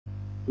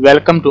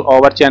Welcome to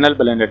our channel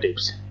Blender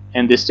Tips.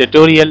 In this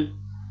tutorial,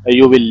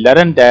 you will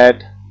learn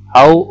that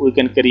how we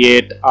can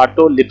create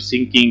auto lip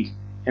syncing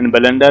in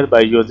Blender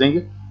by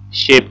using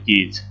shape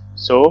keys.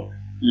 So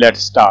let's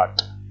start.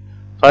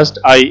 First,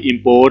 I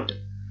import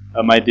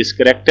this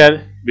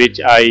character which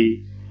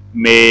I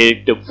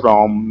made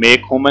from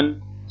Make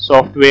Human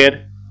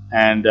software,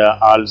 and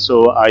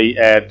also I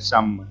add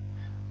some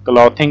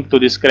clothing to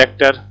this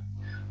character.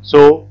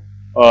 So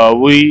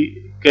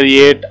we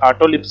create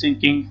auto lip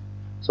syncing.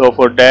 So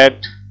for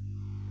that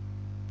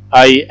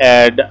I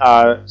add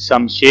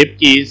some shape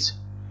keys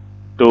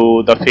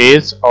to the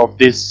face of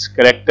this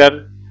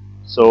character.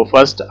 So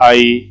first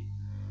I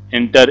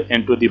enter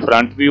into the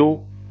front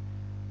view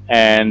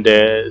and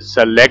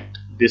select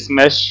this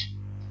mesh.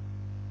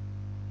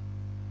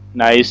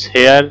 Nice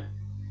here,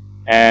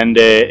 and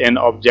in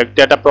object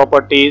data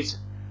properties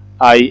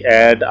I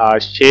add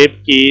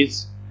shape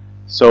keys.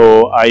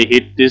 So I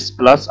hit this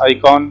plus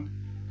icon,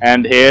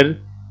 and here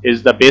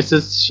is the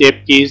basis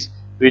shape keys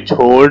which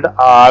hold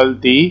all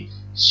the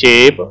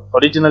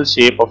original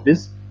shape of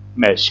this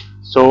mesh.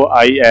 So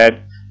I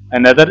add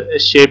another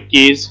shape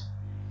keys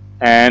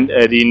and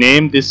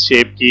rename this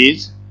shape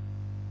keys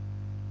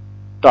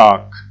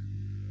talk.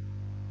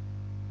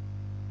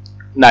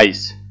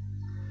 Nice.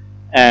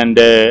 And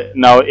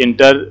now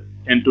enter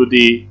into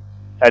the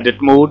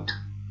edit mode,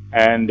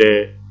 and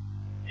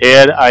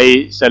here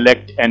I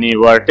select any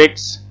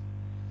vertex,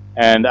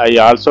 and I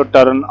also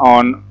turn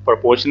on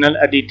proportional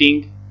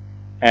editing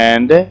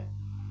and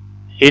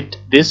hit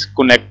this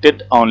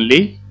connected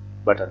only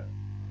button.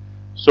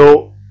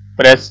 So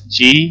press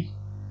G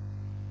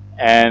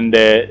and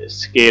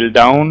scale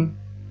down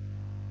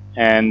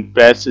and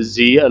press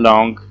Z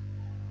along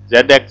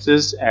Z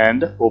axis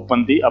and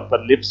open the upper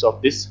lips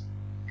of this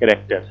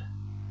character,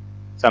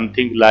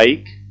 something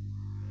like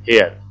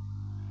here.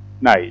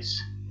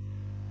 Nice.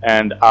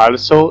 And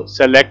also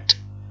select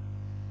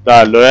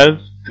the lower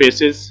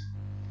faces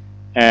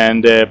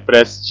and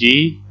press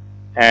G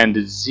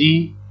and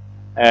Z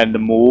and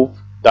move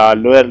the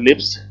lower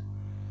lips,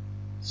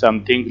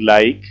 something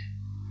like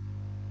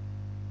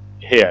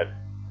here.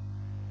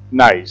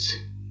 Nice.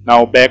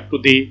 Now back to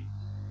the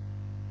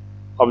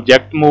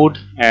object mode,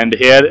 and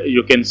here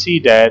you can see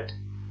that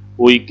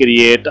we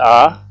create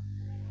a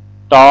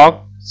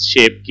talk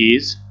shape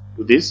keys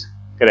to this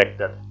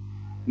character.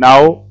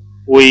 Now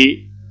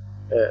we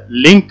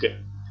link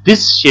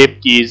this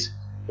shape keys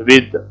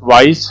with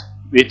voice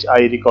which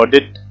I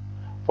recorded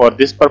for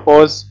this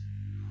purpose.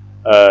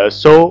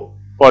 So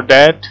for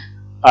that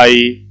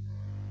I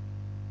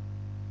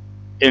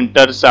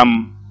enter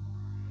some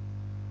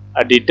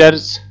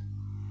editors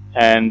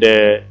and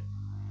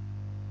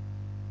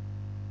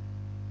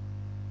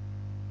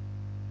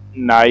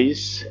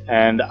nice,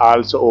 and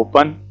also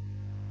open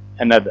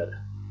another.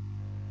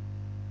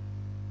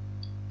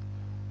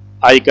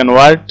 I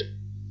convert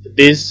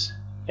this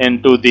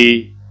into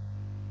the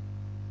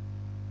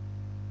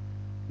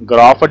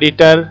graph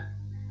editor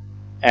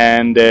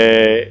and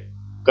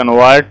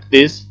convert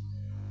this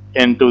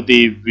into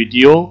the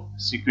video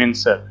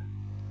sequencer.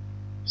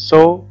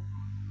 So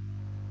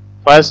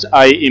first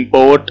I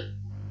import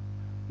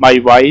my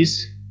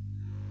voice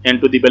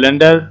into the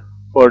Blender.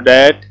 For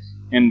that,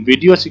 in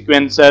video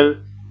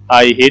sequencer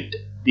I hit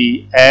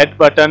the add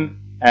button,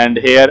 and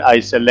here I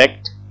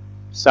select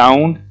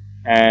sound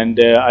and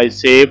I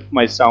save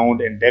my sound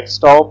in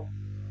desktop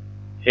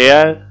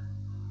here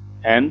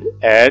and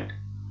add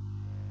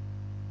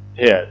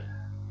here.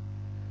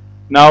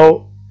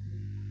 Now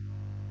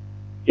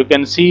you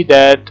can see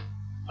that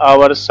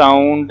our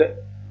sound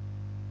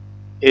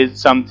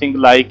is something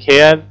like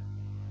here,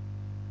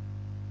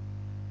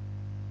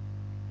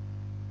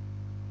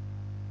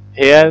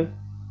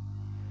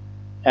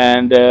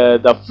 and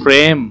the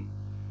frame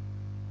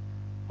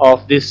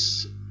of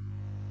this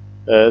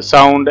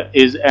sound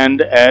is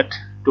end at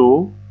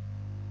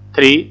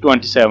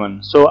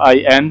 327. So I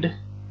end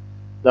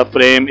the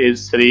frame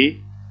is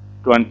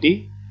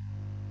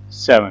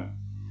 327.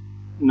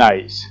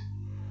 Nice.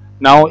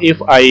 Now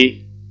if I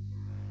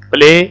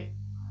play,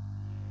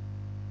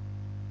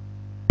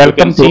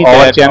 welcome to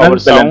our channel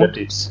Blender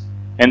Tips.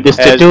 In this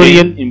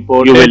tutorial you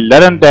will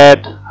learn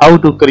that how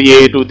to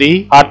create to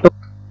the auto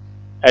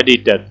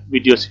editor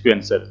video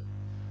sequencer.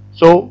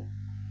 So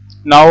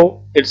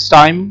now it's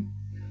time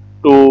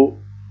to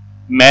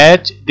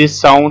match this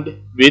sound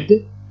with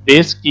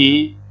bass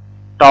key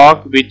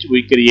talk which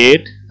we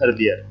create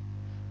earlier.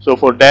 So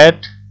for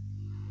that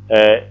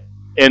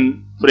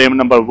in frame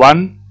number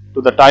 1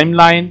 to the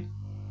timeline,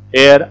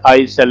 here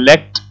I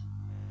select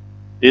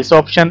this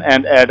option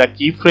and add a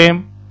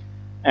keyframe,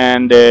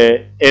 and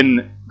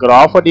in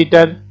graph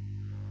editor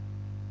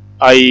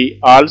I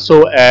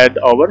also add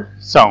our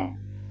sound.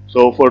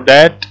 So for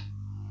that,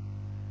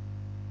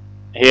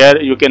 here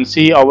you can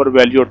see our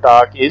value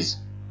talk is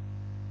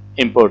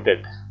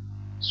imported.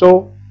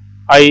 So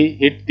I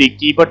hit the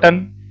key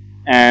button,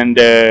 and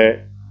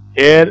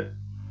here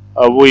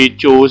we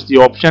choose the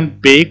option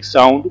bake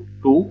sound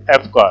to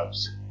F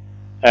curves,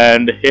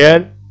 and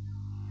here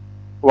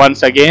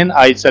once again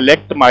I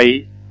select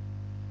my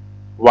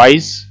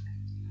voice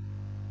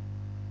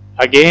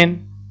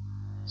again.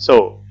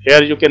 So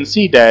here you can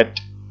see that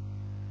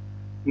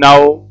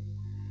now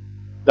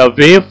the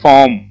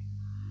waveform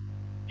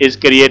is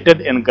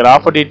created in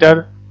graph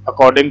editor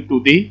according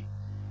to the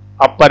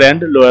upper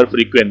and lower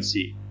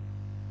frequency.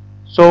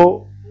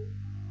 So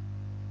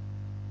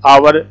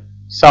our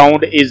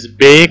sound is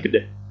baked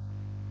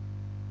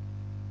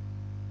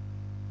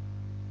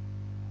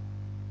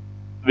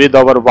with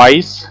our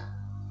voice,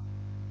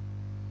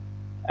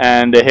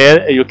 and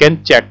here you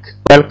can check.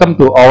 Welcome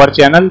to our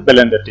channel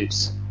Blender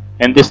Tips.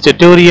 In this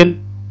tutorial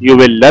you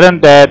will learn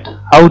that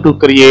how to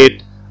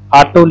create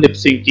auto lip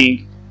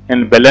syncing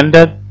in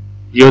Blender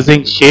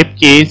using shape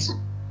keys.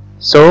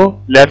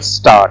 So let's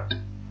start.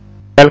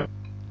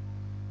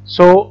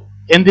 So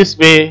in this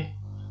way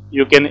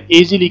you can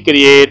easily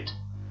create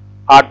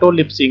auto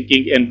lip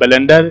syncing in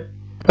Blender.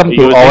 Welcome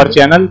to our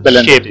channel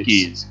Blender Shape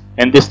Keys.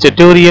 In this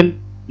tutorial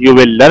you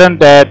will learn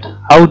that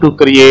how to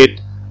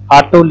create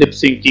auto lip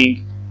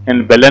syncing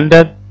in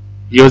Blender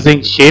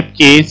using shape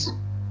keys.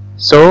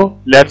 So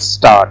let's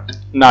start.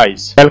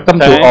 Nice. Welcome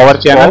to our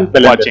channel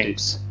Blender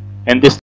Tips. In this